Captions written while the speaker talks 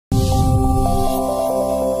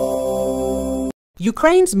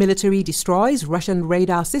Ukraine's military destroys Russian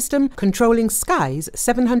radar system controlling skies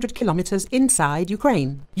 700 kilometers inside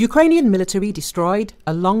Ukraine. Ukrainian military destroyed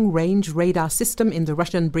a long-range radar system in the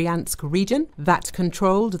Russian Bryansk region that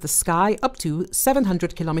controlled the sky up to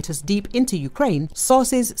 700 kilometers deep into Ukraine,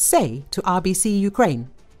 sources say to RBC-Ukraine.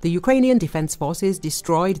 The Ukrainian Defense Forces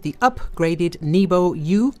destroyed the upgraded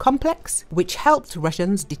Nebo-U complex, which helped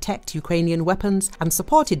Russians detect Ukrainian weapons and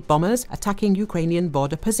supported bombers attacking Ukrainian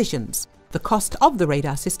border positions. The cost of the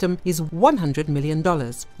radar system is $100 million.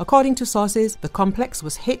 According to sources, the complex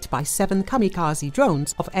was hit by 7 kamikaze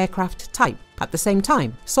drones of aircraft type. At the same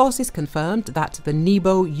time, sources confirmed that the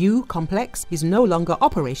Nebo-U complex is no longer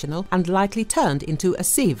operational and likely turned into a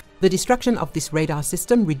sieve. The destruction of this radar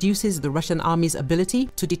system reduces the Russian army's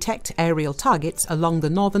ability to detect aerial targets along the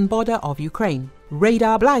northern border of Ukraine.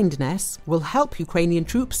 Radar blindness will help Ukrainian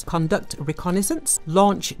troops conduct reconnaissance,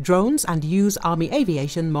 launch drones, and use army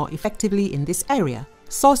aviation more effectively in this area.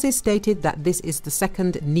 Sources stated that this is the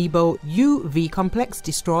second Nebo-U complex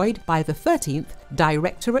destroyed by the 13th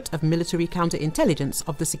Directorate of Military Counterintelligence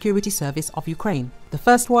of the Security Service of Ukraine. The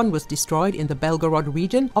first one was destroyed in the Belgorod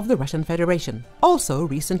region of the Russian Federation. Also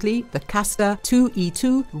recently, the Kasta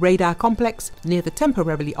 2E2 radar complex near the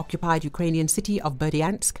temporarily occupied Ukrainian city of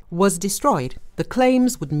Bryansk was destroyed. The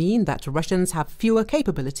claims would mean that Russians have fewer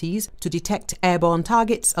capabilities to detect airborne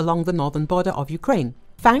targets along the northern border of Ukraine.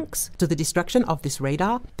 Thanks to the destruction of this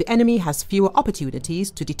radar, the enemy has fewer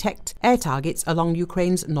opportunities to detect air targets along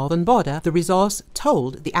Ukraine's northern border, the resource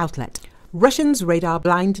told the outlet. Russians' radar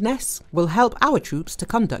blindness will help our troops to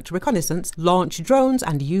conduct reconnaissance, launch drones,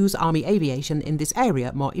 and use army aviation in this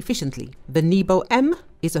area more efficiently. The Nebo-M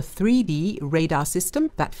is a 3D radar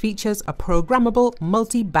system that features a programmable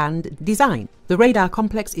multi-band design. The radar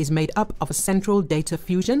complex is made up of a central data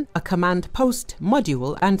fusion, a command post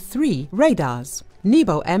module, and 3 radars.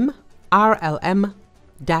 Nebo-M RLM-ME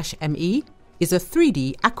is a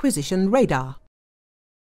 3D acquisition radar.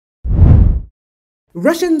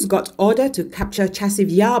 Russians got order to capture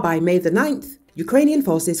Chasiv Yar by May the 9th. Ukrainian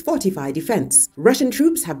forces fortify defense. Russian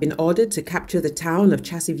troops have been ordered to capture the town of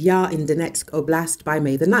Chasiv Yar in Donetsk Oblast by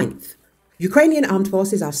May the 9th. Ukrainian armed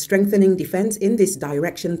forces are strengthening defense in this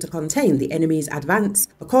direction to contain the enemy's advance,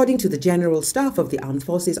 according to the General Staff of the Armed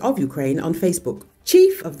Forces of Ukraine on Facebook.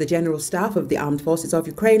 Chief of the General Staff of the Armed Forces of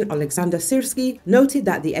Ukraine, Oleksandr Syrsky, noted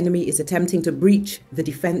that the enemy is attempting to breach the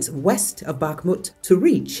defense west of Bakhmut to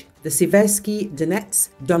reach the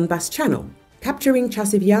Seversky-Donetsk-Donbass channel. Capturing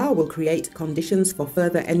Chasiv Yar will create conditions for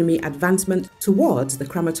further enemy advancement towards the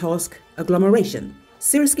Kramatorsk agglomeration.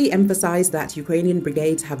 Syrsky emphasized that Ukrainian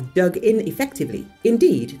brigades have dug in effectively.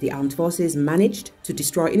 Indeed, the armed forces managed to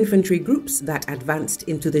destroy infantry groups that advanced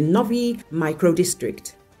into the Novyi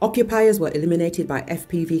micro-district. Occupiers were eliminated by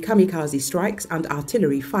FPV kamikaze strikes and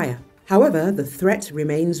artillery fire. However, the threat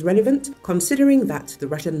remains relevant, considering that the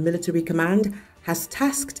Russian military command has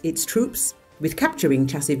tasked its troops with capturing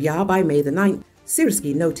Chasiv Yar by May the 9th,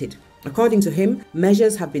 Syrsky noted. According to him,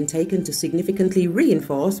 measures have been taken to significantly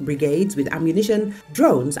reinforce brigades with ammunition,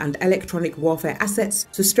 drones, and electronic warfare assets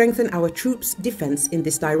to strengthen our troops' defense in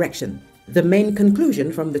this direction. The main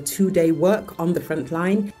conclusion from the 2-day work on the front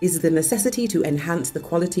line is the necessity to enhance the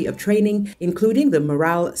quality of training, including the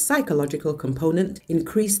morale psychological component,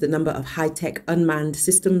 increase the number of high-tech unmanned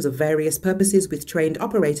systems of various purposes with trained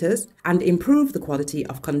operators, and improve the quality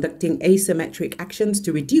of conducting asymmetric actions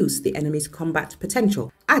to reduce the enemy's combat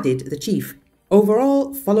potential, added the chief.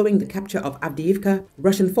 Overall, following the capture of Avdiivka,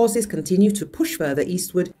 Russian forces continue to push further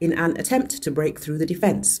eastward in an attempt to break through the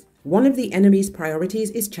defense. One of the enemy's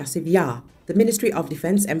priorities is Chasiv Yar. The Ministry of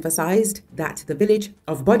Defense emphasized that the village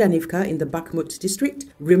of Bodanivka in the Bakhmut district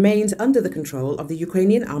remains under the control of the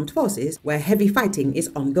Ukrainian armed forces, where heavy fighting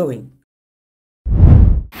is ongoing.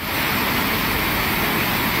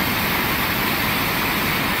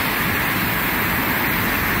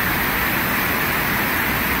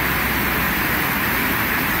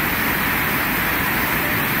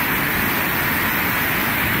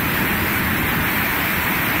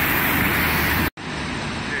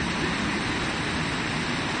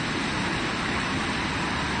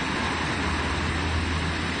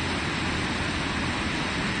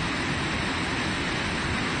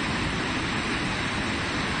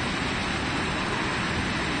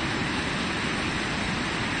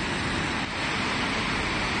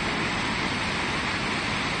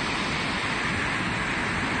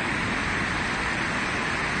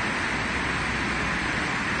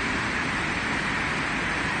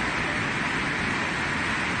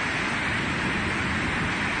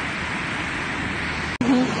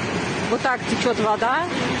 Вот так течет вода,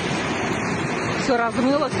 все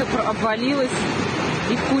размыло, все обвалилось.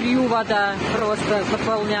 и в Курью вода просто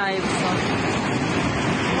заполняется.